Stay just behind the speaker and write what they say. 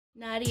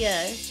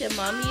Nadia, should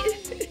mommy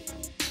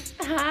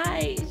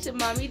hi, should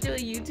mommy do a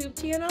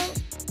YouTube channel?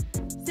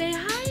 Say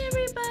hi,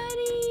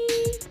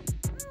 everybody.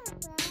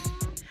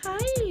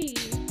 Hi.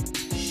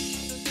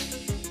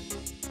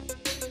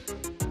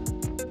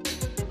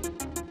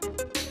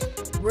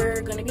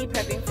 We're gonna be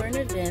prepping for an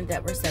event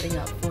that we're setting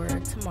up for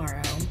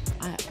tomorrow.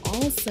 I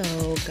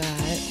also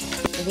got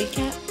a wig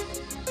cap,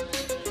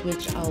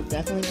 which I'll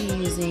definitely be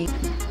using.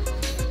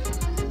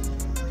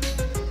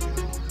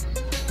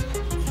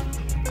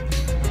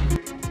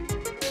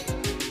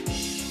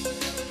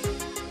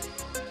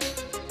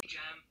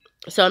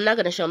 So I'm not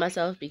gonna show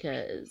myself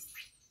because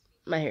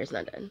my hair's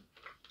not done.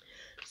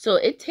 So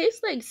it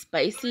tastes like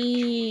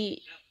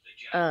spicy,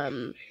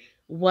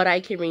 what I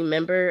can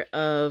remember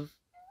of,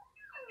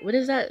 what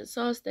is that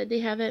sauce that they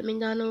have at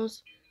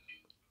McDonald's?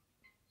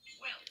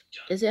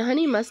 Is it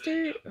honey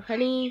mustard?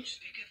 Honey,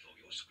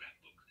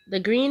 the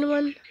green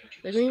one?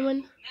 The green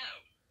one?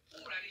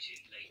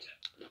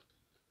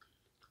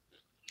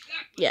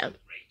 Yeah.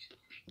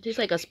 It tastes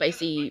like a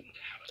spicy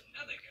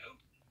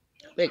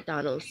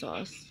McDonald's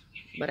sauce.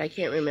 But I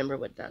can't remember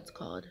what that's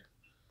called.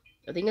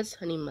 I think it's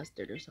honey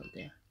mustard or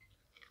something.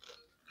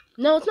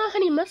 No, it's not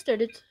honey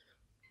mustard. It's...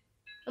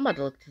 I'm about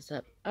to look this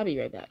up. I'll be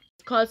right back.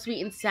 It's called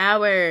sweet and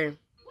sour.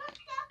 What's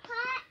the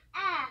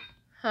pot?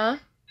 Huh?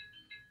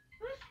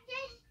 What's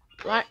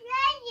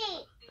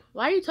this?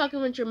 Why are you talking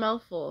with your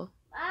mouth full?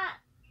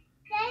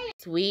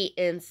 Sweet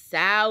and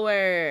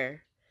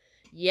sour.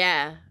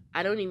 Yeah,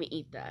 I don't even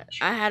eat that.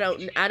 I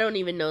don't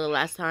even know the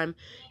last time.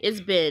 It's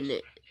been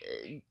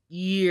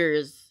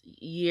years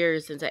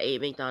since I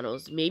ate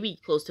McDonald's. Maybe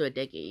close to a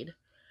decade.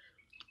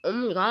 Oh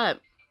my god.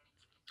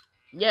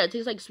 Yeah, it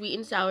tastes like sweet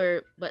and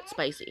sour, but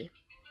spicy.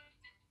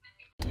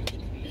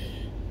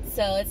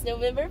 So it's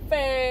November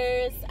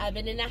 1st. I've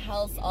been in the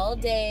house all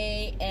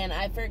day, and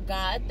I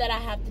forgot that I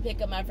have to pick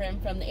up my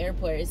friend from the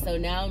airport. So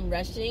now I'm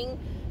rushing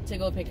to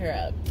go pick her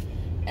up.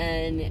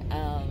 And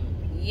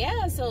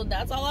yeah, so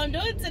that's all I'm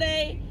doing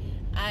today.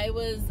 I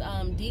was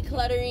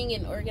decluttering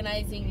and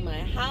organizing my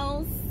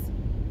house.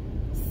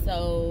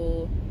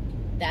 So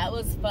that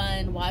was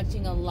fun,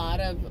 watching a lot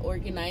of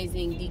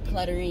organizing,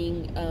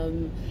 decluttering,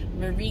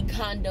 Marie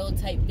Kondo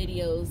type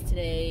videos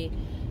today,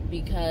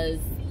 because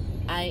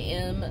I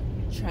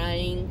am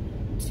trying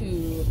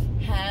to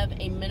have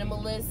a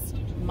minimalist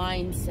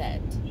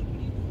mindset.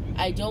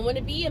 I don't want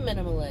to be a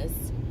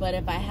minimalist, but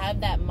if I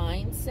have that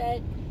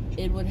mindset,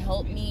 it would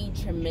help me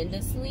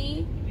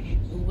tremendously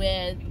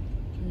with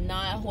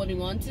not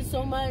holding on to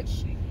so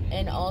much,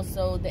 and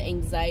also the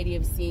anxiety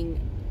of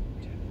seeing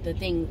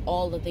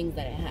all the things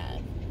that I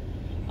have.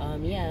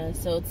 Yeah,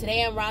 so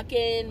today I'm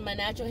rocking my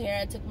natural hair.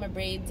 I took my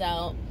braids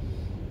out.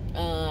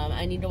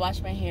 I need to wash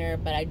my hair,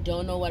 but I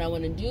don't know what I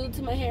want to do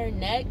to my hair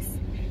next,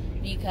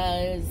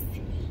 because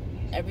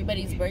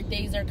everybody's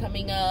birthdays are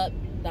coming up,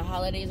 the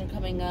holidays are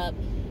coming up,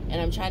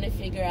 and I'm trying to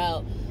figure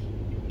out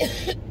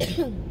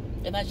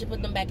if I should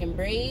put them back in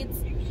braids,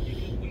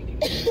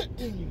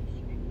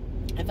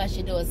 if I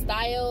should do a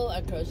style,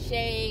 a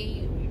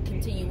crochet,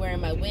 continue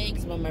wearing my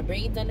wigs with my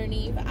braids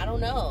underneath. I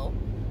don't know.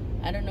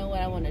 I don't know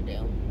what I want to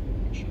do.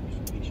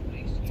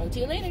 Talk to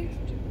you later.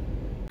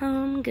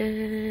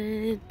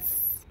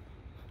 Goods.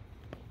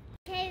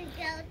 Can we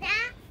go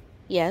there?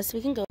 Yes,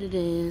 we can go. It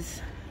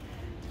is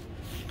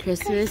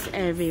Christmas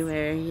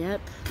everywhere.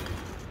 Yep.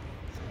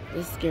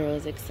 This girl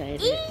is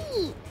excited.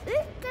 It's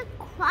the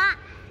clock.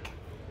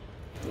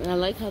 I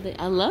like how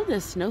I love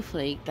this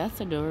snowflake.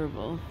 That's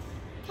adorable.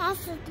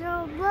 That's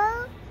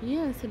adorable.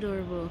 Yeah, it's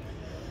adorable.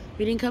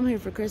 We didn't come here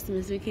for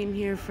Christmas. We came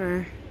here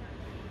for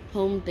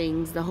home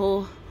things. The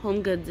whole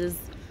Home Goods is...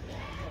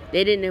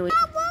 They didn't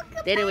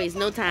waste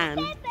no time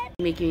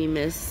making me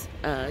miss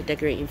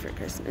decorating for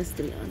Christmas,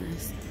 to be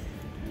honest.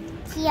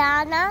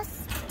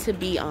 Tiana's? To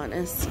be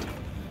honest.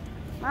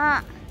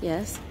 Mom.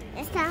 Yes?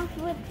 Is that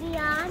for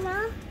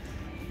Tiana?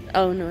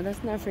 Oh, no,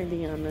 that's not for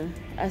Diana.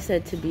 I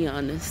said to be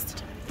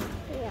honest.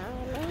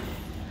 Tiana.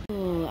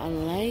 Oh, I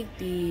like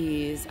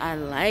these. I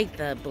like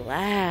the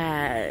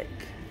black.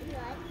 You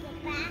like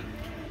the back?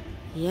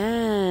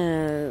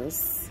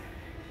 Yes.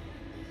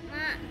 Mom.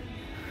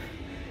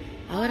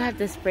 I would have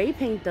to spray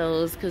paint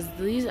those, because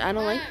these, I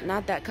don't like,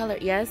 not that color.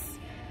 Yes?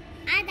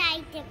 I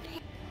like the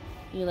paint.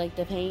 You like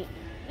the paint?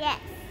 Yes.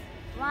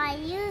 Why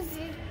use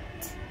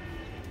it?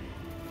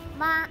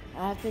 Mom.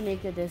 I have to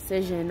make a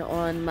decision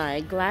on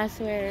my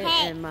glassware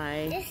and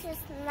my... This is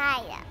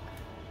Naya.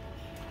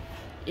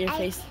 Your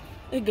face.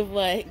 Look at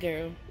what,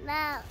 girl?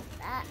 No.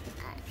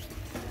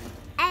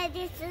 And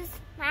this is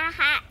my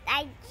hat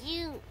I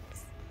use.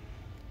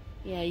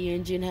 Yeah, you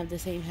and June have the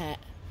same hat.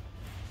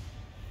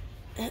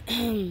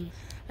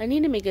 I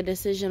need to make a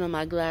decision on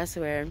my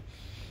glassware. My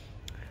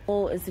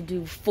goal is to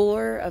do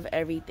 4 of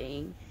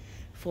everything.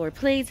 4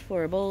 plates,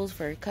 4 bowls,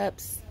 4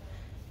 cups.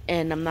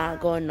 And I'm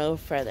not going no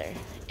further.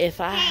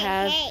 If I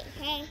have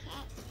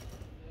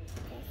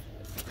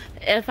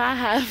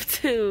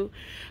to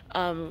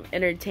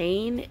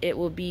entertain, it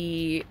will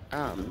be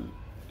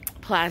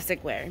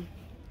plasticware.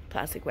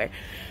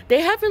 They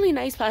have really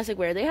nice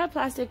plasticware. They have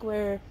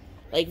plasticware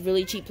like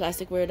really cheap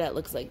plasticware that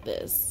looks like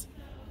this.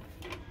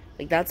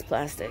 Like that's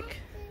plastic.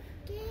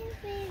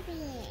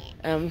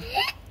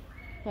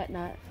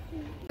 Whatnot.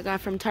 I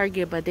got from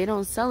Target, but they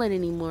don't sell it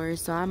anymore,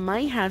 so I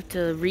might have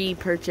to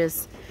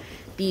repurchase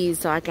these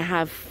so I can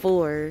have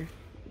four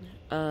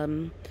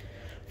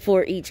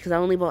each, because I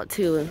only bought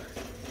 2.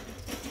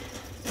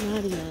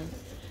 Not enough.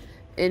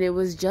 And it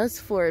was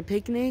just for a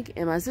picnic,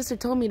 and my sister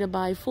told me to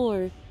buy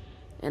 4,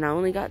 and I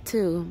only got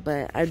 2,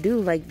 but I do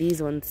like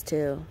these ones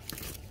too.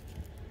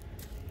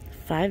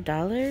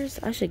 $5?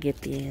 I should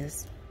get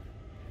these.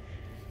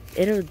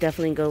 It'll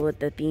definitely go with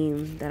the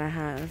theme that I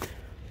have.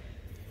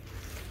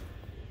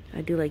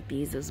 I do like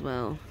these as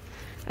well.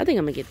 I think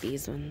I'm gonna get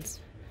these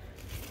ones.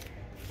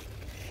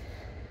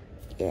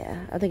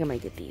 Yeah, I think I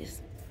might get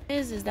these.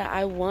 Is that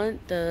I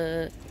want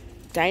the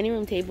dining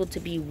room table to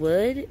be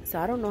wood, so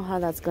I don't know how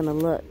that's gonna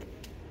look.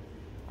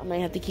 I might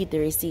have to keep the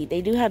receipt.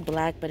 They do have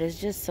black, but it's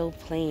just so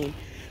plain.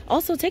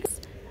 Also,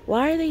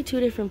 why are they 2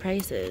 different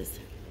prices?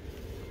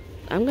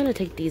 I'm gonna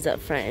take these up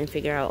front and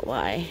figure out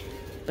why.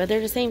 But they're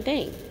the same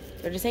thing.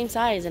 They're the same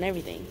size and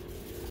everything.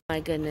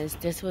 My goodness,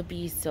 this would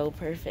be so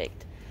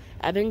perfect.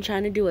 I've been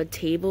trying to do a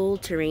table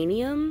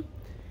terrarium,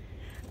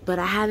 but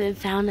I haven't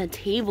found a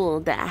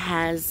table that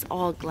has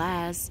all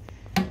glass.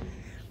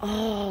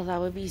 Oh, that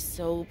would be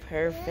so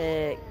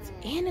perfect.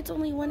 And it's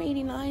only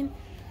 $189.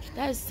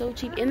 That is so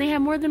cheap. And they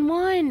have more than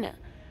one.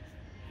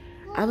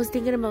 I was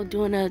thinking about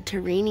doing a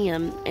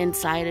terrarium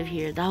inside of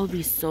here. That would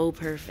be so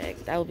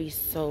perfect. That would be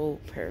so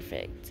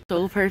perfect.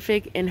 So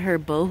perfect in her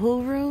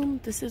boho room.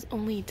 This is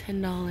only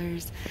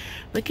 $10.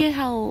 Look at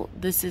how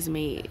this is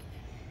made.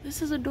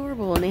 This is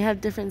adorable, and they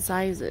have different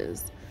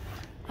sizes.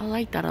 I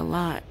like that a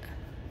lot.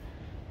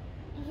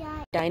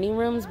 Dining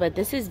rooms, but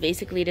this is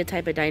basically the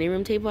type of dining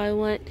room table I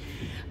want.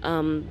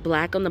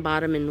 Black on the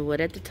bottom and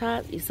wood at the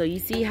top. So you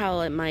see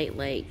how it might,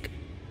 like,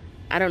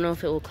 I don't know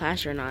if it will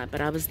clash or not, but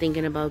I was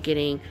thinking about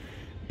getting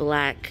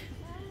black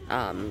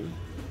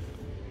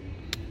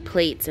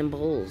plates and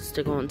bowls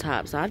to go on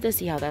top. So I have to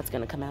see how that's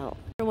gonna come out.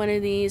 One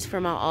of these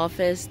for my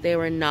office, they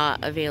were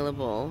not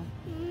available.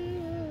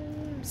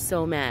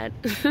 So mad.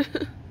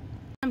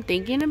 I'm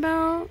thinking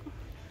about,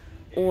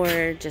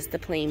 or just the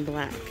plain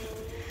black.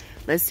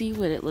 Let's see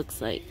what it looks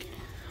like.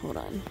 Hold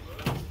on.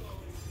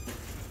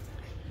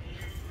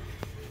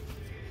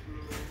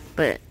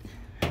 But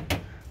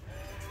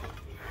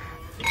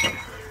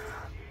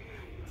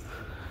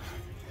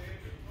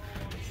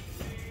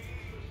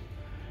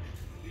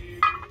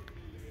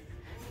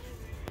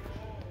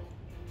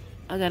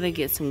I gotta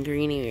get some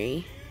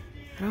greenery.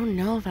 I don't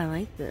know if I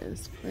like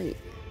this plate.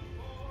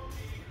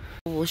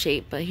 Oval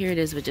shape, but here it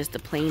is with just the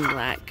plain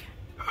black.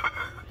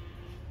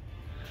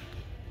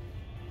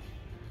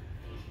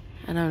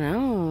 I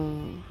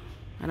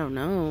don't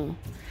know.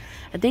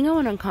 I think I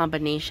want a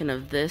combination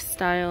of this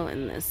style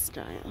and this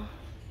style.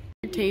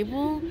 A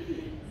table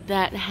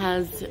that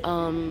has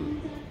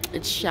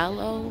it's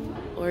shallow,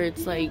 or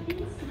it's like,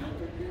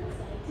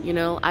 you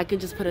know, I could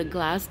just put a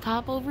glass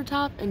top over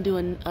top and do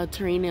a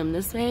terrarium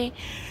this way.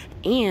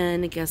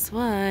 And guess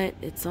what?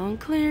 It's on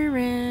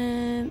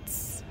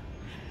clearance.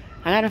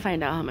 I gotta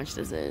find out how much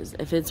this is,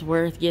 if it's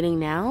worth getting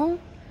now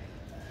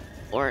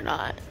or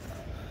not.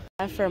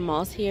 For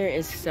moss here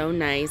is so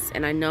nice,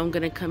 and I know I'm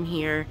gonna come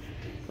here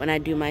when I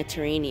do my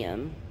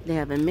terrarium. They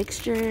have a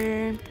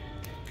mixture.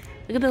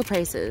 Look at the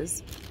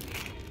prices.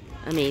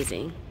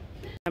 Amazing.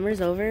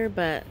 Summer's over,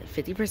 but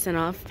 50%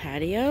 off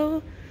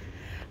patio.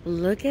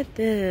 Look at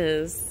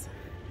this.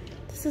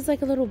 This is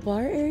like a little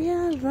bar area.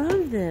 I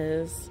love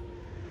this.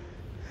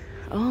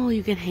 Oh,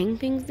 you can hang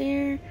things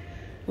there.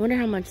 I wonder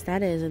how much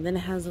that is. And then it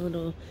has a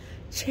little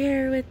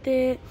chair with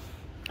it.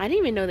 I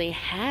didn't even know they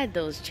had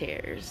those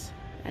chairs.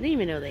 I didn't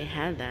even know they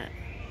had that.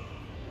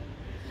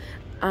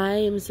 I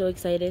am so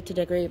excited to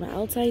decorate my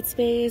outside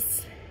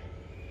space.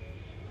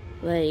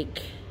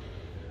 Like,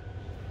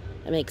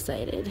 I'm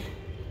excited.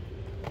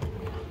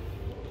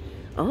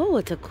 Oh,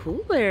 it's a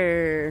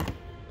cooler.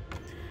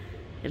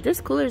 If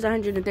this cooler is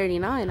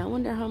 $139, I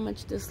wonder how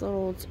much this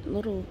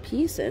little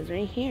piece is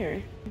right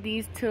here.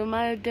 These two are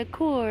my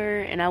decor,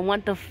 and I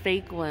want the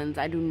fake ones.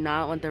 I do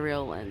not want the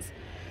real ones.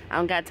 I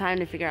don't got time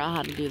to figure out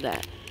how to do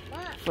that.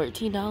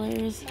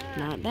 $14,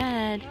 not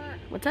bad.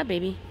 What's up,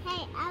 baby?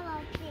 Hey, I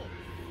want this.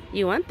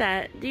 You want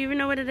that? Do you even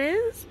know what it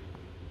is?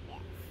 Yes.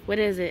 What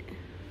is it?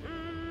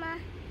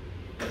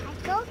 A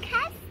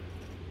go-kart?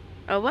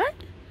 A what?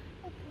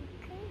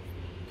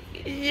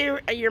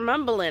 You're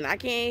mumbling. I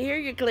can't hear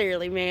you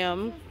clearly,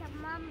 ma'am.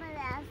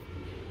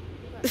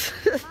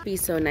 It'd be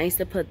so nice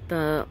to put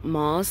the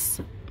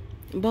moss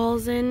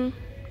balls in.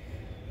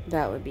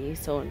 That would be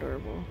so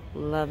adorable.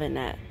 Loving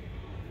that.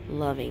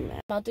 Loving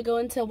that. About to go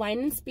into wine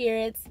and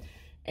spirits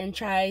and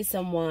try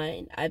some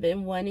wine. I've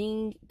been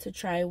wanting to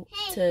try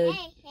Hey.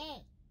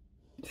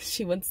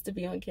 She wants to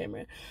be on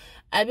camera.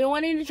 I've been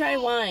wanting to try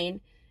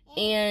wine,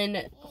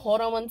 and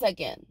hold on one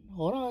second.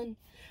 Hold on.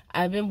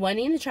 I've been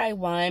wanting to try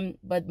wine,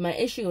 but my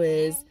issue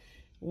is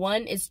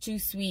One is too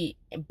sweet,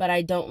 but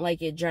I don't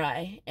like it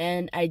dry.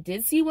 And I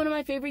did see one of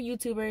my favorite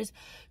YouTubers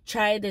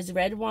try this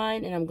red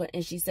wine,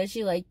 and she said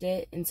she liked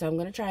it, and so I'm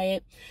gonna try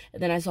it.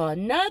 And then I saw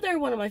another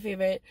one of my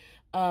favorite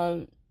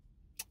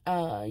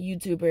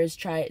YouTubers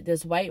try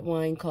this white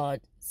wine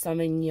called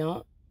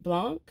Sauvignon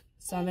Blanc.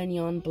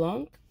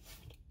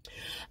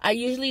 I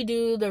usually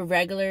do the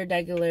regular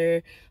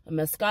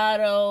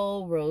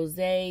Moscato,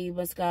 Rosé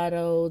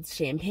Moscato,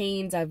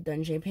 champagnes. I've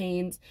done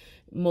champagnes,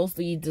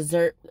 mostly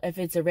dessert. If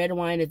it's a red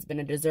wine, it's been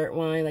a dessert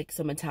wine, like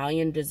some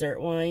Italian dessert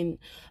wine.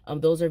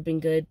 Those have been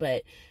good,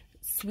 but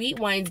sweet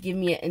wines give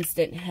me an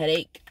instant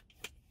headache.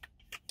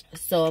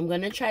 So I'm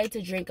going to try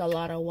to drink a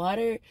lot of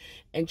water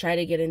and try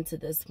to get into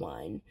this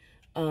wine.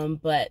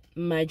 But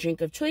my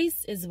drink of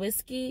choice is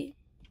whiskey,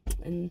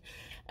 and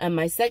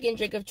my second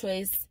drink of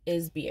choice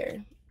is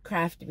beer,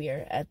 craft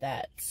beer at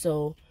that.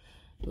 So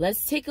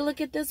let's take a look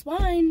at this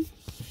wine.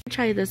 I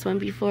tried this one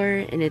before,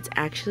 and it's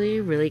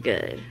actually really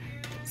good.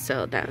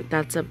 So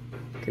that's a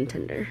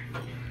contender.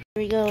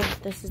 Here we go.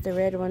 This is the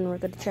red one we're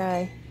going to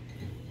try.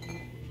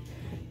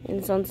 And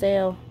it's on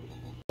sale.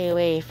 Stay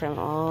away from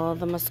all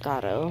the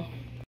Moscato.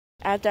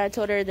 After I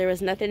told her there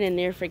was nothing in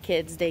there for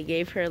kids, they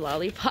gave her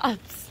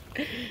lollipops.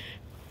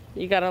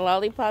 You got a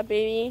lollipop,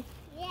 baby?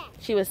 Yeah.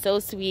 She was so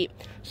sweet.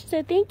 She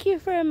said, "Thank you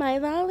for my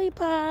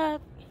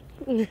lollipop."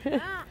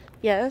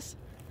 Yes?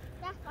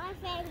 That's my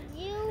friend.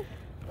 You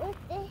with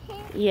the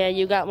hair. Yeah,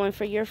 you got one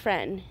for your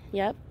friend.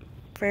 Yep.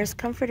 First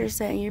comforter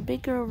set in your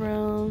big girl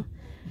room.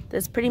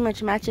 This pretty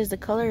much matches the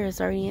color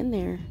that's already in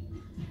there,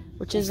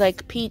 which is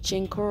like peach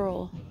and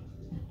coral.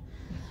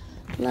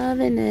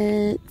 Loving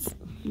it.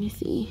 Let me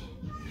see.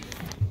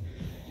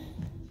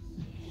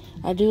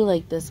 I do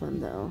like this one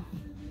though,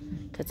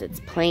 because it's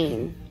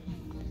plain.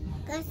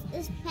 Because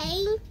it's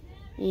plain?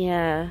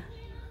 Yeah.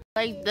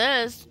 Like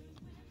this.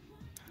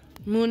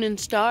 Moon and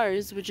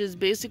Stars, which is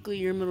basically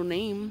your middle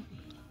name.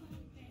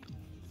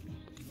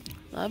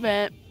 Love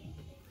it.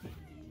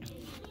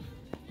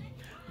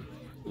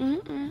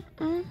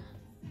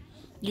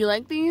 You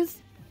like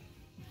these?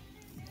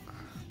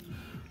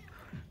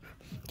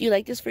 Do you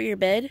like this for your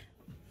bed?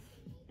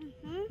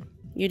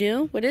 You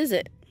do? What is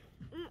it?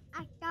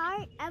 I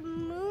thought a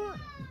moon.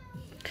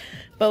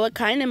 But what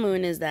kind of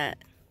moon is that?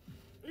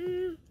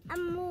 A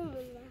moon.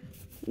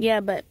 Yeah,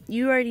 but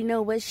you already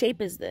know. What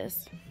shape is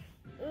this?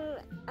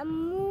 A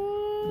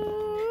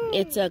moon.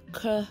 It's a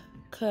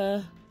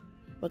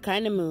what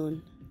kind of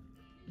moon?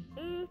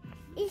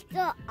 It's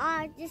the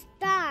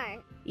star.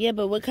 Yeah,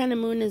 but what kind of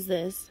moon is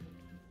this?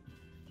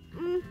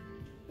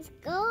 It's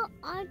go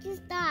on the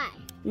star.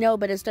 No,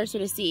 but it starts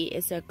with a C.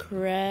 It's a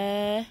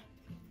Can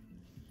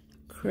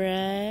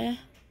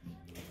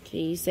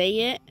you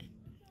say it?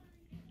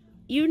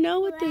 You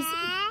know what this is.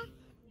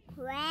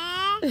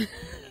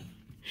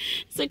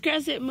 It's a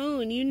crescent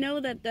moon. You know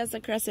that's a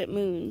crescent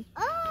moon.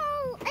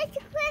 Oh, it's a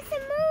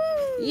crescent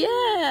moon.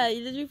 Yeah,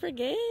 did you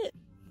forget?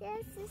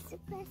 This is a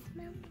crescent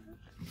moon.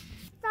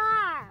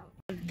 Star.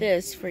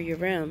 This for your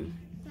room.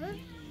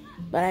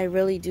 But I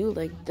really do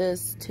like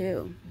this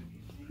too.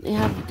 They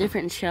have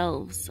different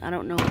shelves. I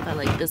don't know if I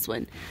like this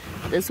one.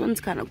 This one's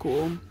kind of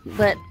cool,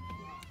 but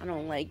I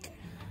don't like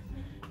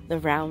the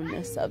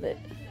roundness of it.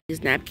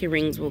 These napkin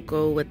rings will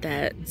go with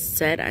that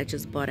set I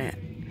just bought at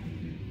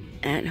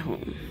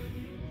home.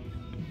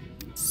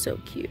 So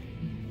cute.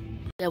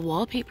 The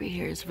wallpaper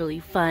here is really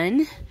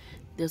fun.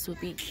 This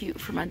would be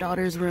cute for my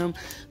daughter's room.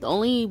 The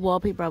only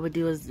wallpaper I would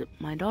do is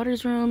my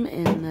daughter's room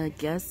and the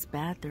guest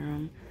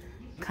bathroom.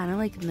 Kind of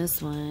like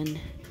this one.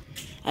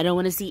 I don't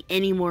want to see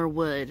any more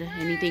wood.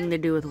 Anything to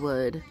do with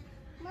wood.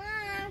 Mom.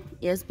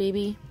 Yes,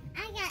 baby?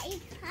 I got your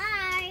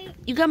card.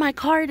 You got my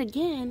card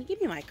again.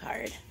 Give me my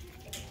card.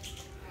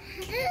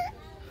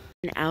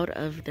 And out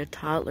of the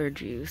toddler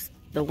juice,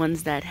 the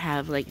ones that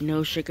have like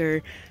no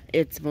sugar,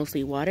 it's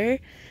mostly water.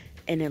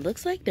 And it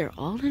looks like they're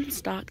all in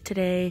stock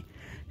today.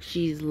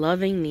 She's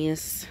loving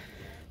these.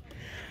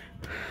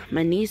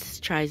 My niece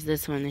tries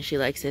this one and she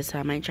likes it, so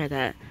I might try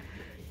that.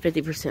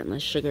 50%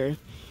 less sugar.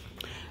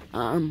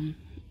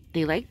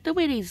 They like the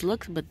way these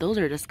look, but those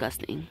are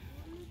disgusting.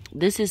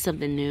 This is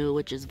something new,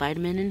 which is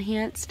vitamin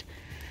enhanced.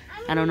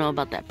 I don't know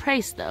about that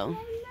price though.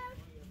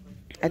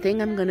 I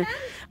think I'm gonna,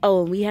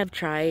 oh, we have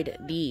tried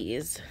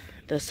these,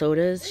 the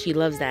sodas. She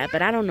loves that,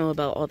 but I don't know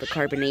about all the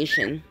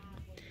carbonation.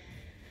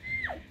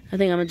 I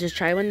think I'm gonna just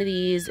try one of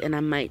these, and I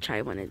might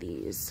try one of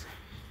these.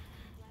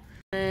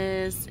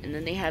 And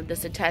then they have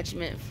this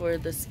attachment for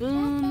the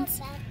spoons.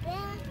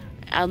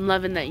 I'm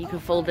loving that you can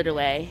fold it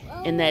away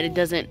and that it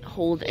doesn't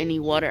hold any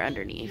water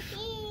underneath.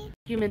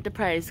 You meant the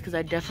price, because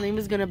I definitely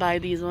was gonna buy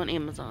these on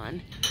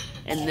Amazon,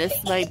 and this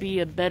might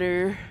be a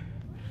better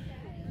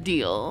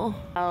deal.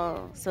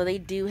 Oh, so they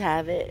do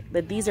have it,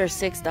 but these are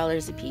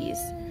 $6 a piece.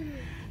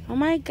 Oh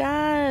my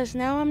gosh,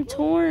 now I'm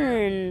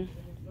torn.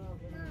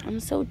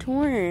 I'm so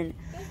torn.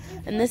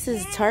 And this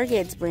is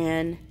Target's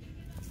brand,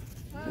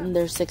 and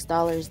they're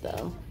 $6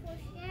 though.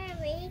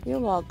 You're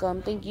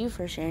welcome. Thank you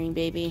for sharing,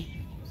 baby.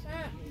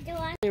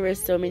 There were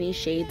so many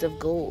shades of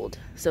gold.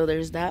 So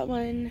there's that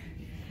one.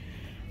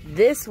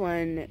 This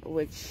one,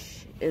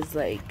 which is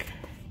like,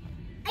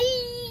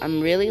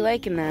 I'm really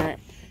liking that.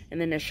 And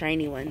then the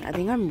shiny one. I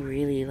think I'm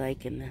really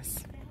liking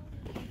this.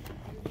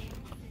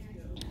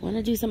 I want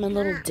to do something a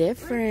little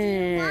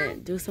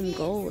different. Do some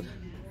gold.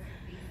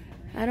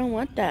 I don't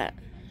want that.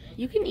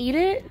 You can eat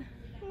it.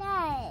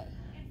 No.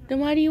 Then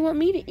why do you want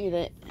me to eat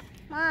it?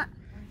 Mom,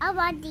 I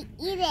want to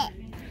eat it.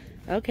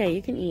 Okay,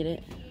 you can eat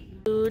it.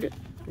 Food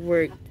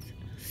worked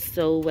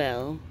so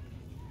well.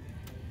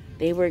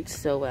 They worked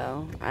so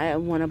well. I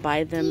want to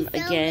buy them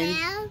again.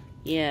 Well?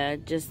 Yeah,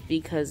 just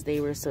because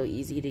they were so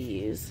easy to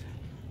use.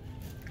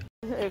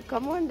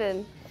 Come on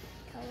then.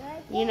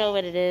 You know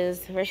what it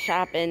is. We're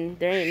shopping.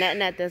 There ain't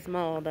nothing at this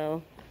mall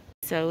though.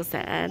 So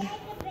sad.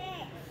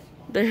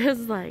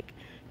 There's like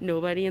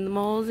nobody in the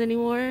malls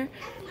anymore.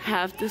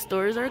 Half the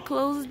stores are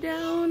closed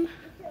down.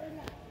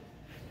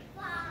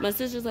 My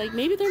sister's like,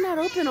 maybe they're not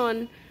open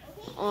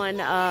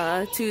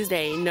on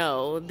Tuesday.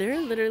 No,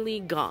 they're literally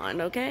gone,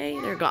 okay?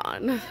 They're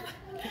gone.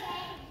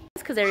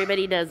 It's because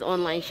everybody does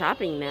online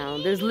shopping now.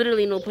 There's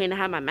literally no point to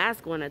have my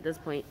mask on at this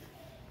point.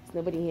 There's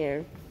nobody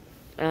here.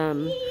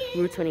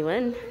 Route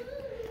 21.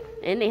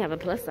 And they have a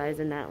plus size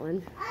in that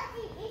one.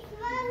 It's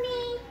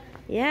Mommy.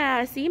 Yeah,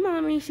 I see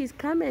Mommy. She's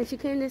coming. She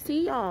came to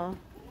see y'all.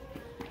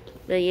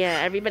 But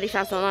yeah, everybody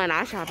shops online.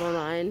 I shop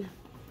online.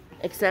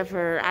 Except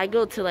for, I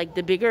go to like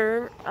the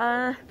bigger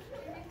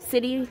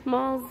city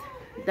malls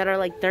that are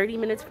like 30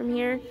 minutes from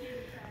here.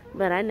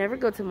 But I never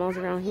go to malls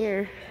around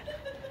here.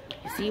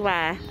 See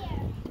why?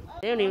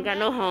 They don't even got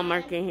no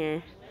Hallmark in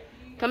here.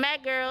 Come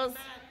back, girls.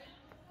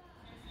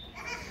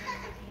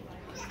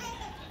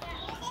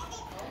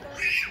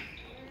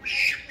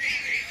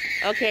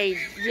 Okay,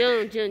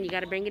 June, you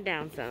gotta bring it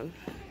down some.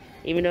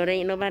 Even though there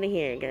ain't nobody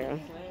here, girl.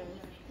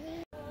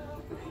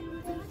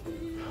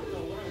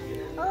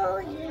 Oh,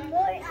 you know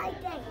I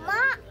think.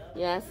 Mom,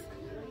 Yes?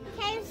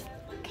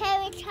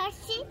 can we touch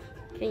it?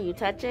 Can you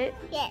touch it?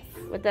 Yes.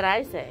 What did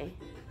I say?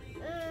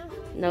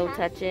 No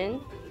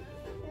touching?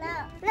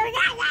 No. No.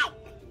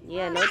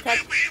 Yeah, no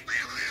touch.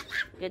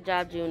 Good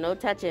job, June. No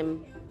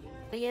touching.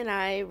 Lee and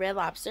I Red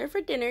Lobster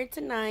for dinner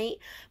tonight,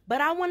 but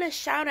I want to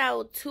shout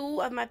out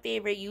two of my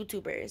favorite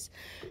YouTubers.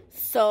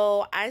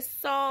 So I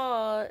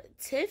saw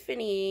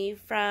Tiffany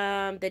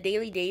from the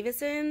Daily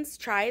Davidsons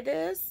try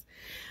this,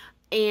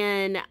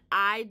 and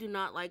I do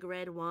not like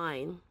red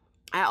wine.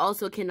 I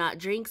also cannot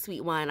drink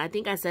sweet wine. I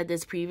think I said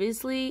this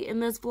previously in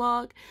this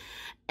vlog,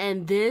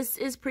 and this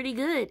is pretty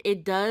good.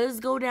 It does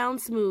go down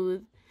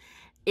smooth.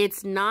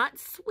 It's not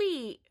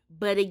sweet,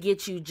 but it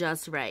gets you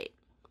just right.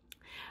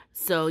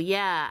 So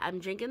yeah, I'm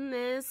drinking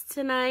this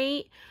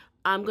tonight.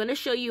 I'm going to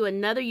show you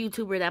another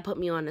YouTuber that put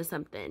me on to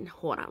something.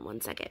 Hold on one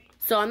second.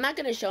 So I'm not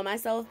going to show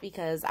myself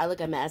because I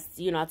look a mess.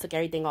 You know, I took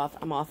everything off.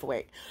 I'm off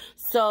work.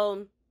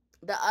 So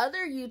the other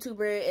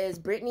YouTuber is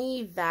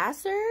Brittney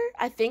Vasseur.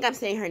 I think I'm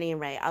saying her name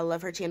right. I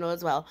love her channel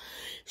as well.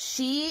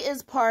 She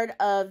is part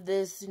of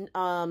this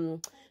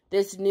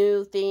this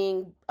new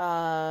thing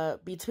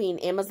between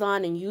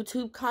Amazon and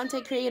YouTube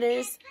content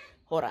creators.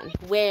 Hold on.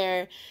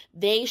 Where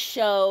they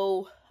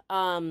show...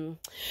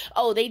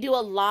 they do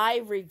a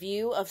live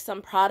review of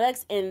some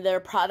products, and their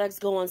products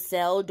go on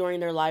sale during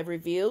their live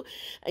review,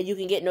 and you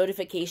can get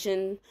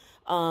notification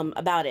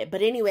about it.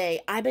 But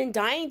anyway, I've been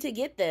dying to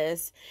get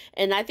this,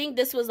 and I think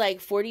this was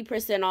like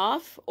 40%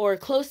 off, or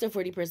close to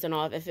 40%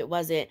 off if it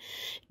wasn't.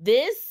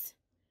 This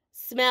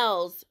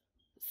smells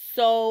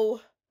so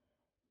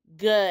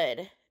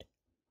good.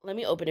 Let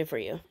me open it for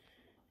you.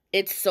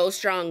 It's so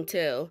strong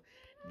too.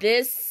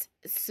 This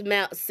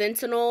smell,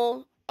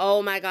 Santal.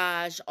 Oh my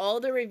gosh, all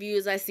the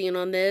reviews I've seen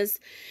on this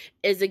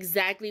is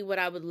exactly what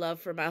I would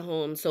love for my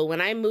home. So when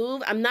I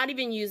move, I'm not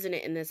even using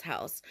it in this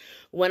house.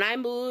 When I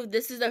move,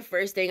 this is the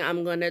first thing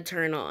I'm going to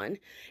turn on.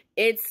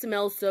 It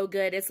smells so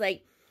good. It's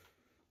like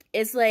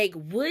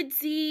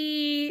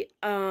woodsy.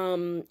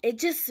 It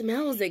just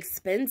smells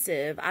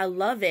expensive. I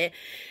love it.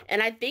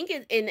 And I think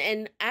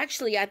and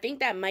actually I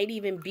think that might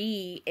even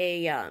be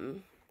a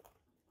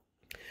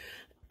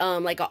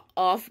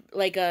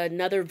like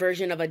another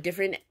version of a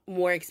different,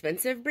 more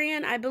expensive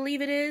brand, I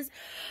believe it is.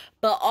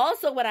 But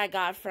also what I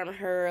got from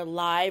her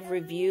live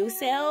review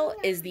sale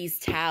is these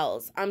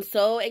towels. I'm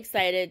so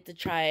excited to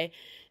try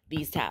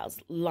these towels.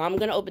 I'm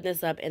gonna open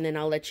this up and then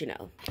I'll let you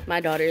know. My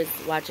daughter's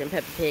watching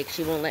Peppa Pig.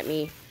 She won't let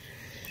me.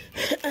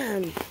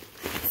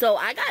 So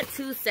I got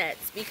 2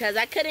 sets because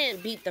I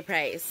couldn't beat the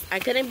price.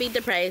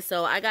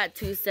 So I got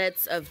 2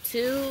 sets of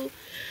 2.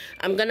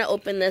 I'm gonna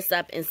open this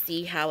up and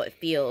see how it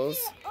feels.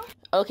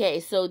 Okay,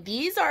 so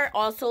these are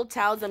also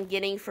towels I'm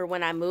getting for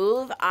when I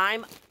move.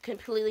 I'm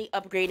completely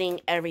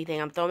upgrading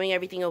everything. I'm throwing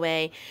everything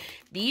away.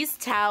 These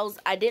towels,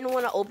 I didn't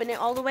want to open it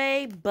all the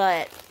way,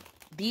 but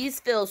these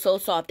feel so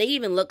soft. They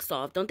even look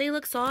soft. Don't they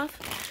look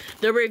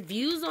soft? The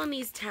reviews on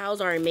these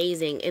towels are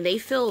amazing, and they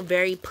feel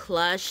very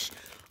plush,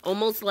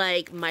 almost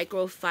like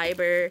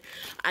microfiber.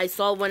 I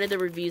saw one of the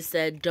reviews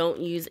said don't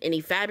use any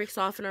fabric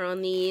softener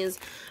on these,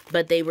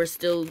 but they were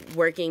still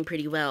working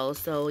pretty well.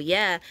 So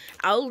yeah,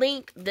 I'll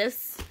link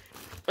this.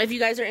 If you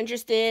guys are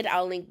interested,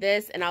 I'll link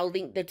this, and I'll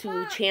link the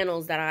 2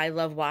 channels that I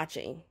love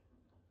watching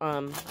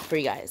for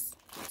you guys.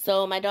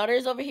 So my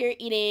daughter's over here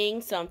eating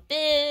some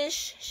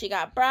fish. She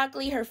got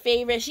broccoli, her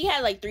favorite. She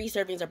had like 3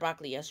 servings of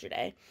broccoli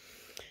yesterday.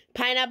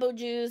 Pineapple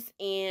juice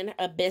and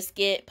a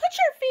biscuit. Put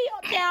your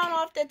feet down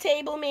off the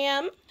table,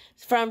 ma'am.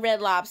 It's from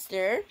Red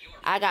Lobster.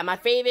 I got my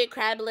favorite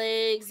crab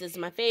legs. This is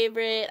my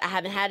favorite. I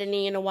haven't had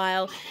any in a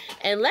while.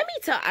 And let me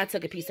tell, I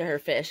took a piece of her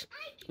fish.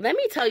 Let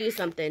me tell you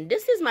something.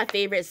 This is my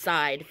favorite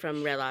side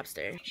from Red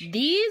Lobster.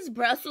 These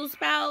Brussels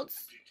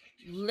sprouts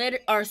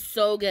are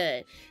so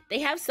good. They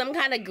have some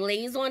kind of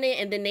glaze on it,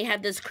 and then they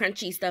have this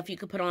crunchy stuff you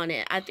could put on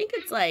it. I think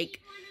it's like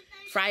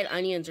fried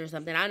onions or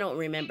something. I don't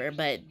remember,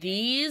 but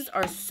these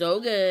are so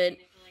good.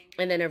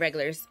 And then a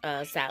regular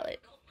salad.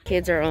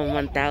 Kids are on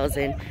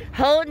 1,000.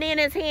 Hold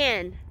Nana's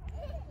hand.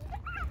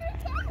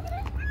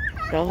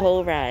 The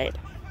whole ride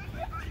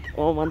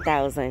on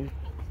 1,000.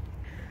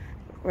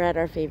 We're at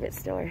our favorite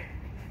store.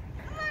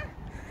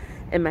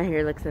 And my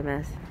hair looks a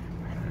mess.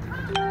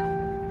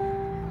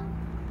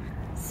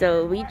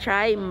 So we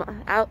try,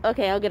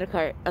 okay, I'll get a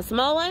cart. A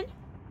small one?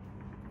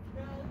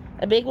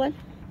 A big one?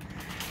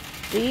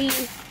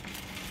 These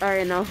are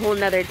in a whole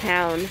nother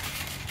town.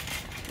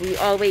 We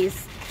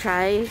always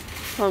try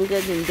home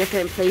goods in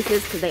different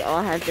places because they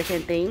all have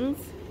different things.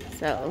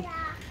 So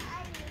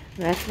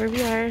that's where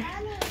we are.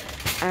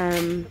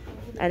 I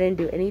didn't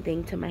do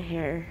anything to my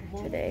hair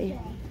today.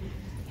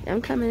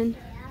 I'm coming.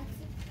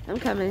 I'm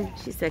coming.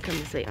 She said come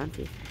this way,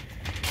 auntie.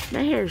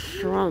 My hair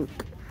shrunk.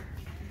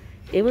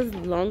 It was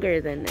longer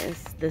than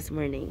this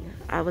morning.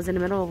 I was in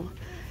the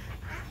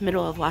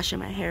middle of washing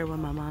my hair when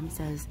my mom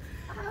says,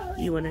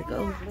 you want to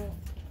go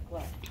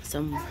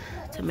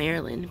to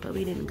Maryland, but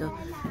we didn't go.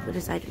 We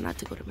decided not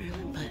to go to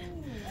Maryland.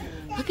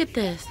 But look at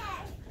this.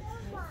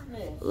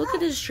 Look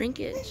at this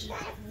shrinkage.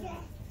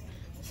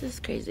 This is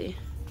crazy.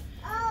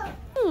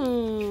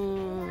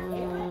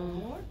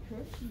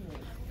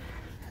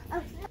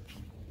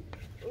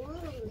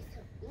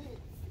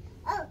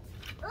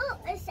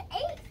 It's 8.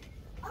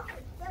 Oh,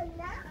 so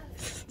now.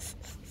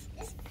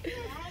 It's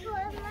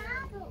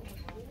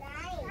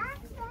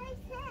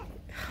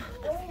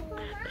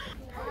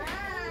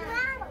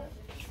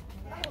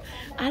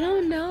I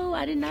don't know.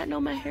 I did not know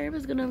my hair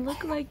was gonna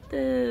look like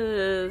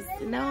this.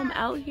 Now I'm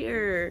out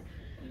here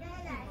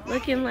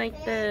looking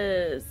like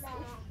this.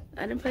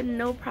 I didn't put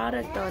no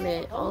product on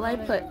it. All I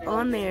put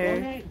on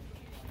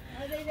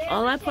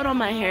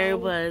my hair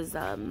was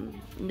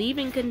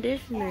leave-in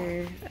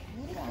conditioner.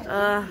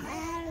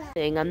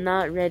 I'm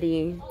not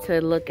ready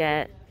to look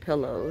at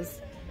pillows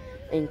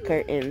and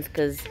curtains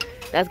because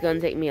that's gonna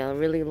take me a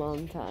really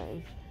long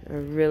time. A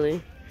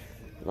really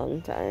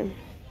long time.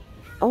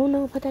 Oh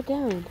no, put that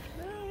down.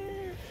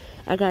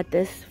 I got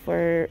this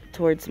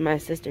towards my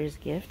sister's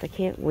gift. I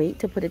can't wait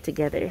to put it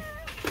together.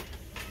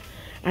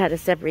 I had to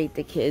separate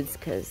the kids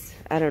because,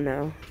 I don't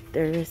know,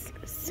 they're just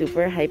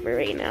super hyper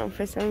right now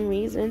for some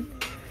reason.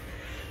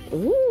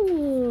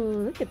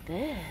 Ooh, look at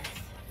this.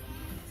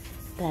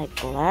 That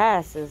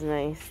glass is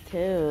nice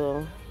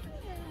too.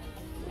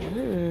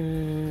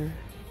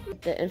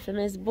 The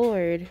infamous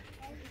board.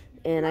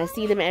 And I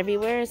see them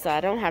everywhere, so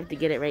I don't have to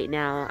get it right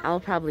now. I'll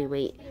probably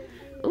wait.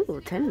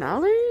 Ooh, $10?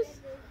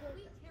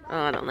 Oh,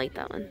 I don't like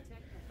that one.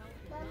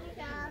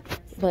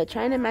 But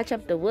trying to match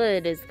up the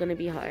wood is going to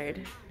be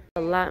hard.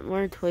 A lot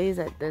more toys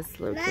at this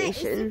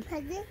location.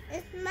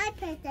 It's my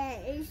present.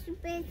 It's your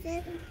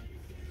present.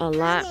 A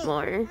lot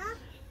more.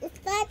 It's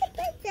got the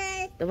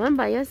present. The one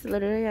by us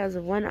literally has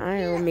one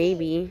aisle,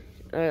 maybe.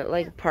 Or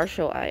like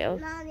partial aisle.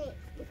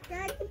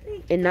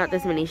 And not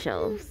this many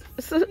shelves.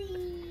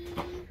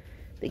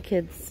 The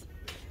kids.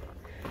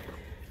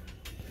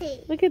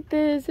 Look at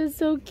this. It's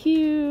so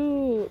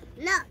cute.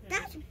 No,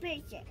 that's a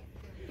picture.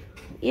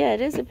 Yeah,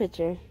 it is a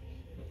picture.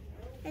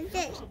 It's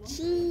a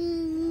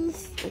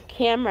cheese. A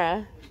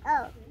camera.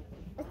 Oh,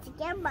 it's a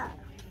camera.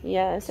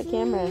 Yeah, it's a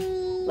camera.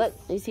 Look,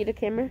 you see the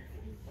camera?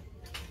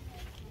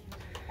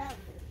 Oh,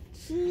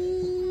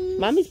 cheese.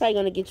 Mommy's probably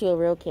going to get you a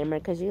real camera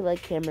because you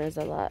like cameras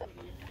a lot.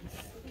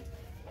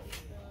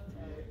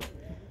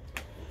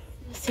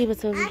 Let's see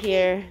what's over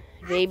here.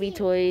 Baby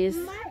toys.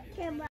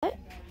 What?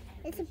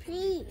 It's a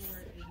police.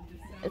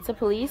 It's a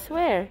police?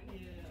 Where?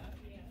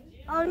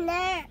 On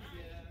there.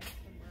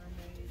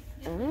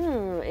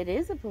 Oh, it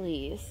is a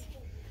police.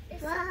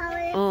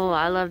 Wow. Oh,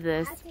 I love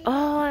this.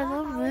 Oh, I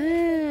love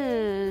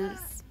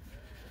this.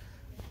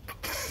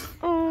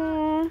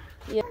 Oh.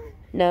 Yeah.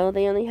 No,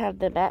 they only have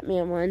the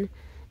Batman one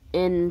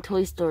in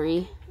Toy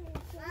Story.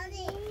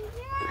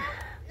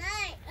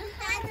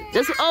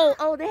 This,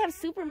 oh, they have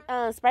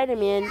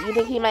Spider-Man. You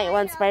think he might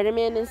want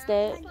Spider-Man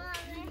instead?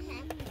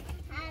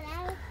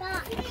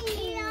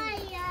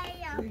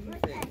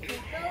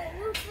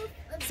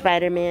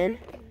 Spider-Man.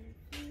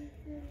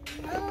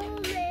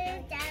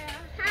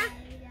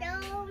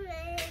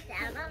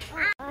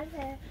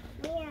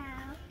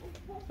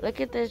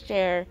 Look at this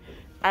chair.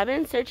 I've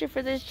been searching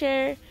for this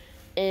chair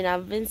and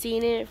I've been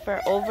seeing it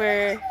for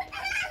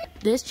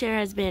this chair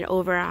has been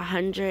over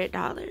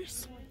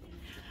 $100.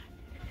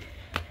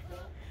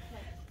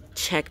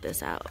 Check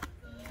this out.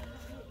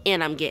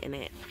 And I'm getting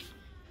it.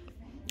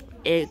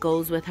 It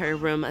goes with her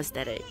room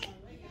aesthetic.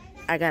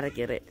 I gotta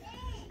get it.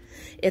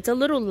 It's a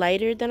little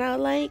lighter than I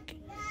like,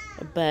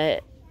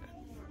 but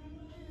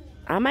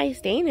I might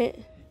stain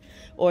it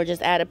or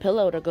just add a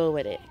pillow to go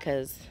with it,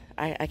 because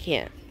I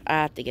can't. I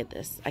have to get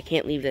this. I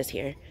can't leave this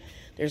here.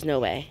 There's no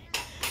way.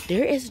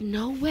 There is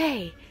no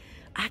way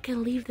I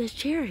can leave this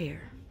chair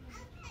here.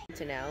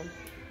 So now,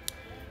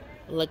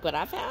 look what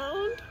I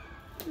found.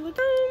 Look.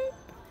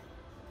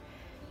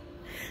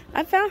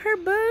 I found her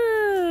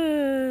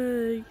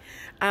book.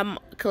 I'm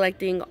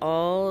collecting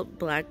all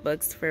black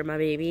books for my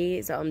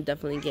baby, so I'm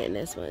definitely getting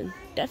this one.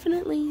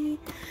 Definitely.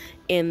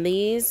 And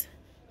these,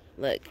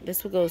 look,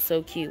 this will go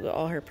so cute with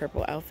all her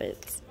purple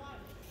outfits.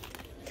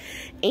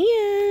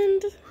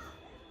 And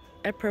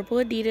a purple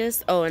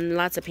Adidas. Oh, and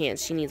lots of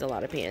pants. She needs a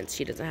lot of pants.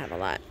 She doesn't have a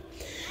lot.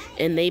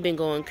 And they've been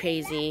going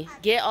crazy.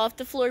 Get off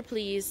the floor,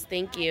 please.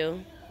 Thank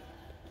you.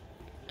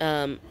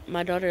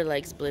 My daughter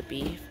likes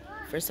Blippi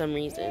for some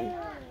reason.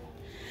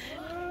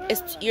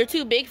 You're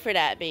too big for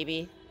that,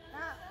 baby.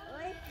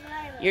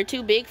 You're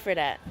too big for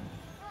that.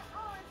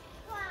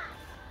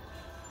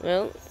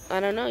 Well,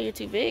 I don't know. You're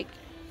too big.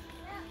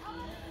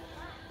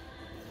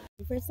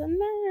 For some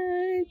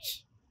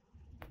lunch.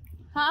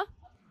 Huh?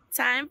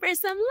 Time for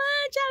some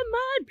lunch at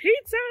Mod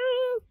Pizza.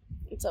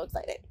 I'm so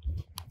excited.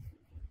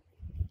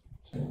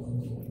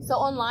 So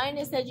online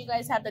it said you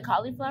guys have the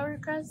cauliflower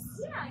crust.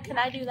 Yeah. Can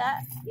I do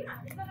that? Yeah.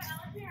 Is that an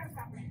allergy or a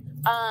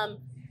preference?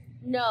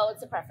 No,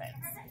 it's a preference.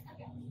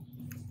 Okay.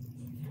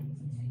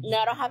 No,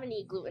 I don't have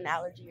any gluten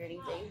allergy or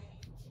anything.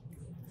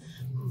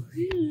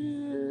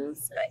 Ooh,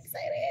 so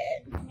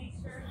excited.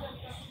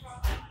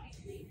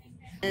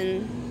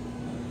 And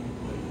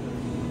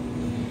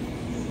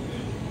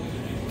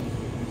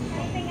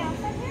Anything else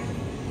in here?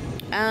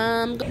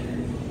 I'm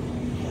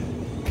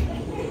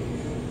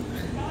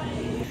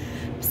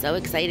so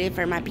excited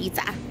for my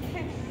pizza. Is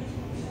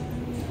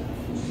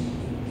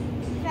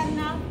that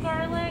enough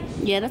garlic?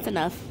 Yeah, that's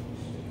enough.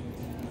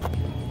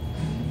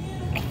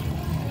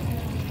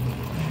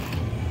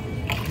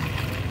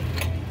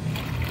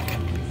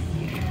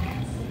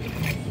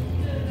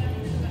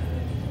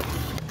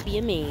 Be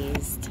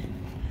amazed.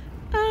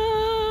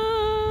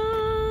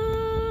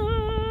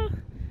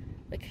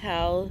 Look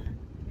how,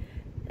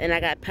 and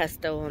I got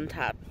pesto on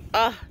top.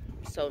 Oh,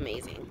 so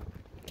amazing.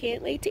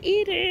 Can't wait to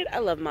eat it. I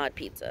love Mod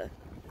Pizza.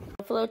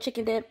 Buffalo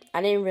chicken dip.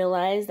 I didn't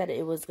realize that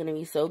it was gonna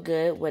be so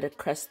good with a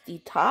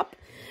crusty top.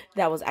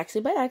 That was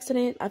actually by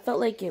accident. I felt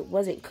like it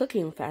wasn't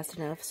cooking fast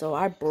enough, so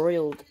I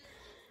broiled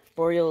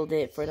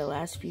it for the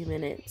last few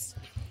minutes.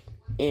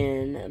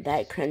 And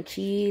that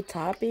crunchy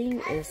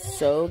topping is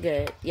so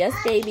good. Yes,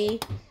 baby.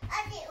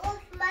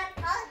 Look in my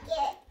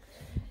pocket.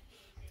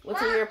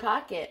 What's in your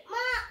pocket? Mom.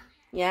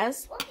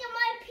 Yes? Look at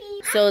my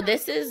pizza. So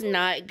this is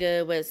not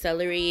good with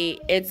celery.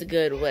 It's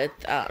good with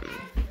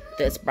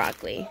this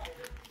broccoli.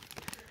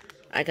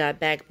 I got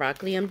bagged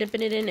broccoli I'm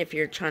dipping it in if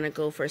you're trying to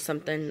go for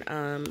something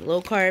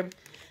low carb.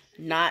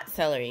 Not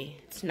celery.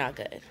 It's not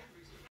good.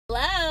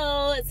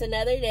 Hello, it's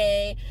another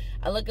day.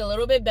 I look a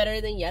little bit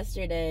better than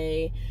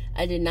yesterday.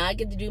 I did not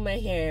get to do my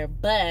hair,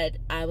 but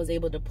I was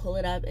able to pull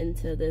it up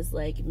into this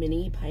like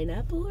mini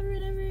pineapple or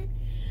whatever.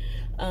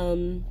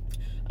 I'm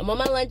on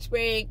my lunch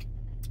break.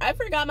 I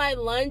forgot my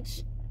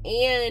lunch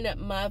and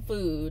my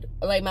food,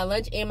 like my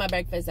lunch and my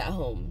breakfast at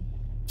home.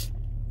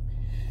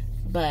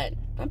 But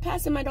I'm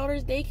passing my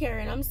daughter's daycare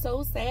and I'm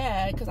so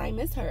sad because I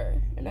miss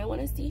her and I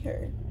want to see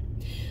her.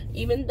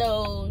 Even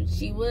though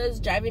she was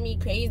driving me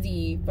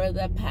crazy for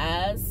the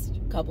past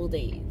couple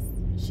days.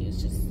 She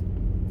was just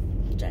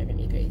driving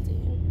me crazy.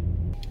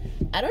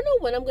 I don't know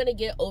when I'm going to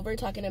get over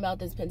talking about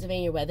this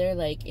Pennsylvania weather.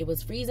 Like, it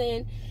was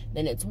freezing,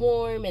 then it's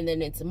warm, and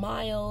then it's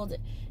mild.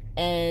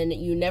 And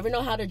you never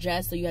know how to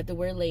dress, so you have to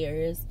wear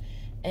layers.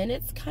 And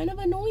it's kind of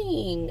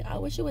annoying. I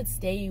wish it would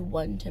stay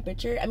one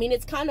temperature. I mean,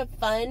 it's kind of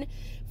fun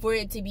for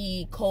it to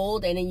be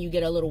cold and then you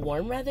get a little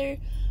warm weather.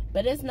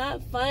 But it's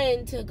not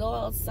fun to go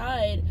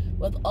outside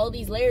with all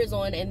these layers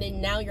on and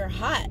then now you're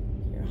hot.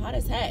 You're hot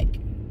as heck.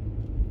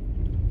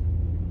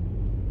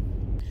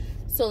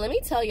 So let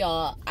me tell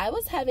y'all, I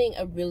was having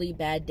a really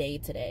bad day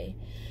today.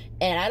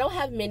 And I don't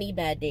have many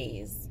bad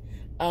days.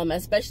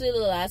 Especially the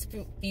last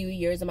few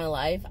years of my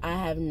life, I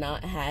have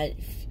not had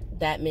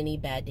that many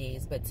bad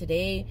days. But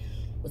today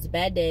was a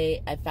bad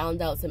day. I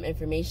found out some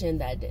information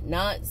that did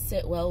not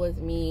sit well with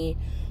me,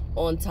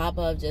 on top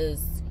of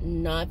just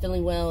not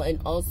feeling well and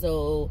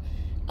also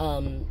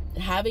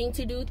having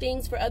to do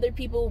things for other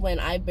people when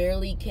I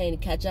barely can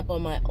catch up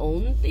on my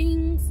own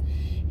things.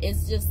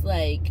 It's just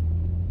like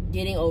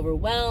getting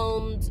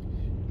overwhelmed,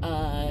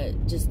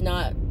 just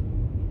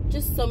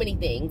so many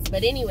things.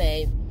 But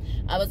anyway,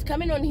 I was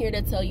coming on here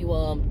to tell you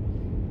all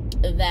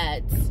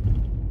that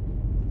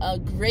a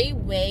great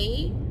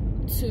way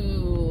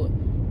to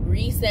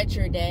reset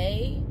your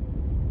day,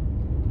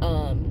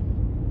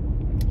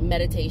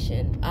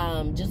 meditation.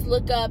 Just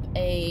look up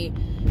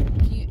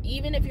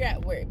even if you're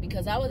at work,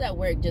 because I was at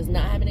work just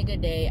not having a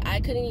good day. I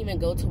couldn't even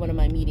go to one of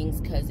my meetings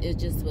because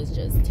it was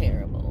just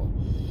terrible.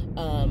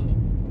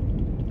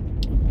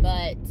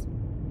 But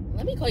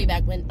let me call you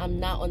back when I'm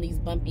not on these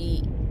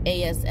bumpy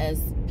ASS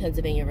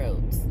Pennsylvania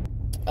roads.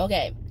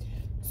 Okay,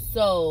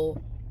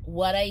 so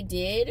what I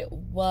did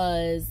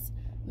was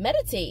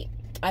meditate.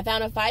 I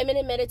found a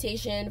 5-minute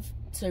meditation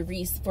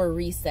for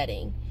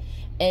resetting,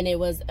 and it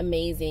was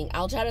amazing.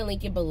 I'll try to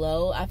link it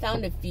below. I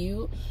found a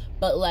few,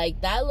 but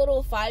like that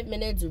little 5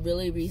 minutes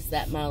really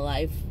reset my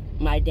life,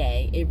 my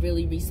day. It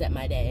really reset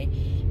my day.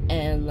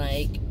 And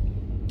like,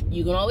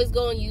 you can always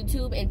go on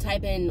YouTube and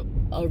type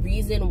in a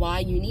reason why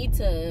you need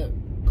to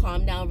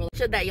calm down.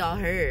 Sure that y'all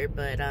heard,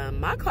 but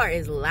my car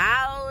is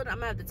loud. I'm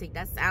gonna have to take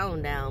that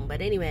sound down.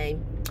 But anyway,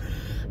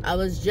 I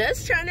was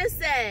just trying to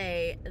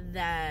say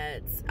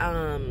that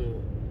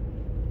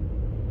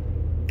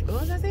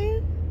what was I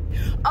saying?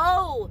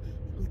 Oh,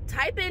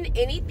 type in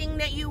anything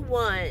that you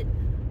want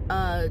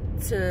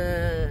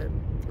to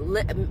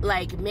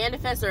like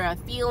manifest, or a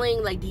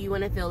feeling. Like, do you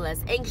want to feel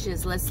less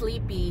anxious, less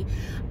sleepy?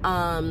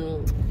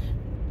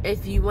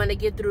 If you want to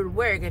get through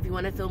work, if you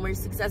want to feel more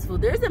successful,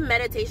 there's a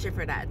meditation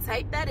for that.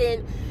 Type that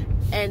in,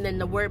 and then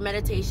the word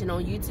meditation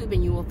on YouTube,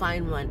 and you will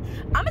find one.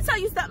 I'm gonna tell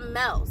you something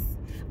else.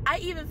 I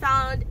even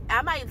found,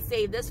 I might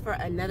save this for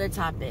another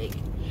topic,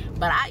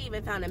 but I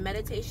even found a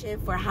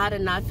meditation for how to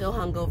not feel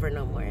hungover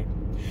no more.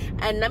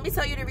 And let me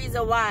tell you the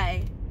reason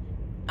why.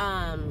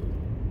 I'm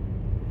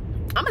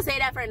gonna say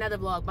that for another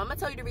vlog, but I'm gonna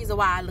tell you the reason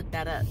why I looked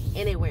that up,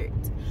 and it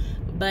worked.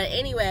 But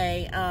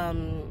anyway,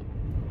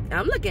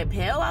 I'm looking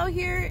pale out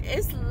here.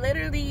 It's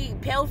literally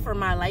pale for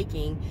my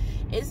liking.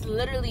 It's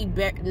literally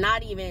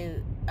not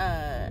even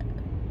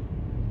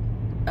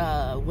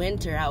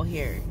winter out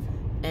here,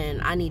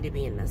 and I need to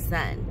be in the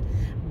sun.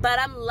 But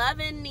I'm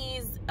loving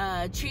these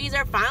trees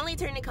are finally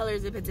turning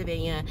colors in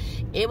Pennsylvania.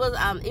 It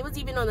was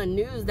even on the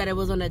news that it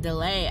was on a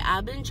delay.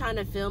 I've been trying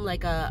to film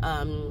like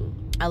a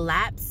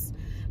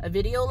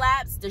video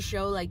lapse to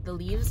show like the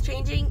leaves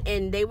changing,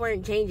 and they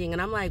weren't changing,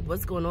 and I'm like,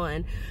 what's going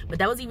on? But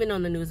that was even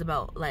on the news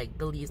about like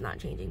the leaves not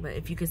changing. But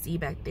if you could see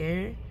back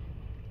there,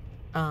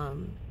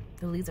 the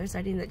leaves are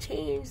starting to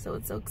change, so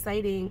it's so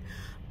exciting.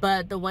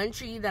 But the one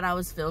tree that I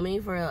was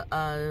filming for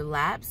a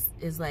lapse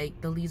is like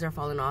the leaves are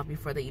falling off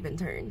before they even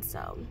turn,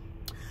 so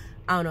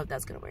I don't know if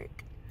that's gonna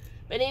work.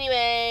 But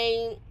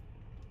anyway,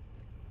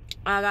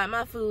 I got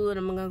my food.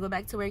 I'm gonna go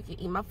back to work and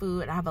eat my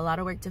food. I have a lot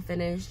of work to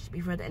finish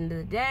before the end of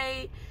the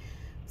day,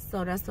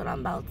 so that's what I'm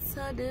about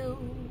to do.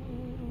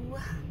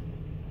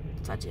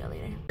 Talk to y'all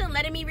later.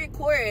 Letting me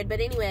record, but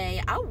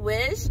anyway, I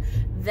wish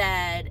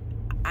that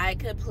I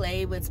could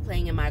play what's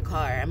playing in my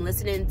car. I'm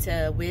listening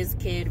to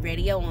WizKid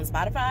Radio on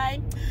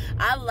Spotify.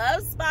 I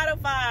love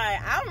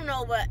Spotify. I don't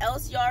know what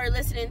else y'all are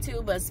listening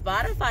to, but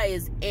Spotify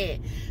is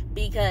it,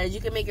 because you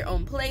can make your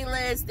own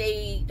playlist.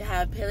 They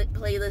have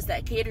playlists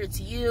that cater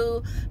to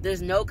you.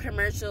 There's no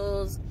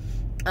commercials.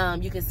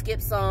 You can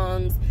skip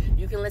songs.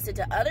 You can listen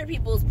to other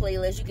people's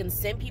playlists. You can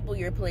send people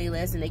your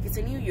playlist and they can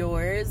send you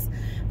yours.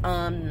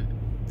 I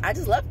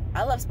love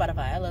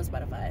Spotify. I love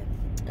Spotify.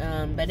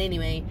 But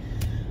anyway,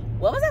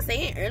 what was I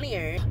saying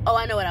earlier? Oh,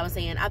 I know what I was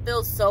saying. I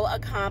feel so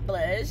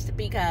accomplished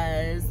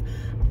because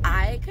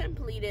I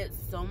completed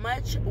so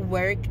much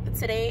work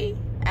today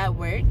at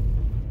work,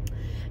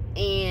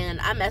 and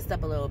I messed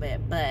up a little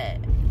bit, but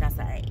that's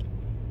all right.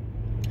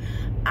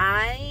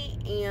 I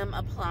am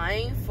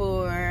applying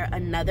for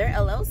another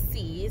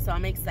LLC, so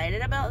I'm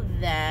excited about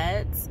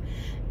that.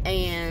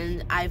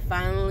 And I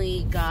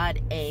finally got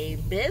a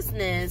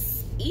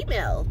business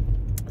email,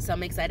 so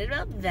I'm excited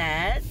about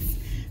that,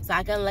 so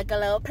I can look a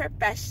little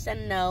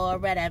professional or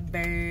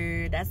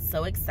whatever. That's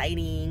so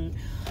exciting.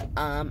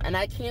 And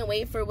I can't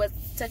wait for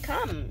what's to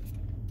come.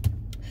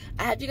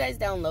 I had you guys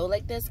download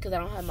like this because I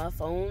don't have my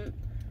phone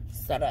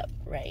set up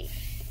right.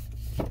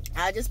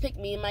 I just picked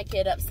me and my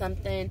kid up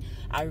something.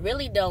 I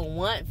really don't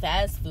want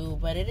fast food,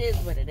 but it is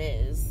what it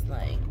is.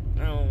 Like,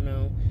 I don't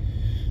know.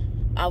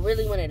 I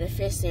really wanted a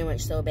fish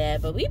sandwich so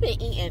bad, but we've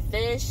been eating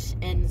fish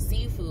and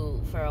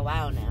seafood for a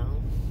while now.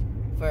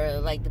 For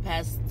like the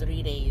past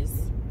 3 days.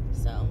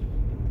 So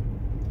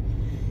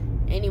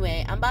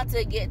anyway, I'm about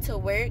to get to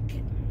work.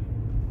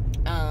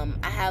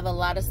 I have a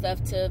lot of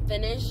stuff to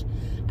finish.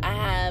 I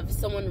have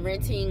someone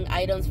renting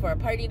items for a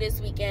party this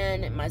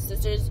weekend. My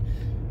sister's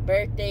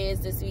birthday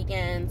is this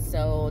weekend,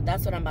 so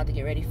that's what I'm about to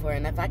get ready for.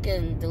 And if I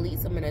can delete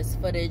some of this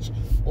footage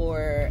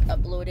or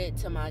upload it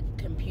to my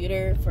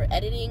computer for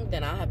editing,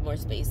 then I'll have more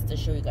space to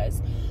show you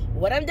guys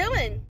what I'm doing.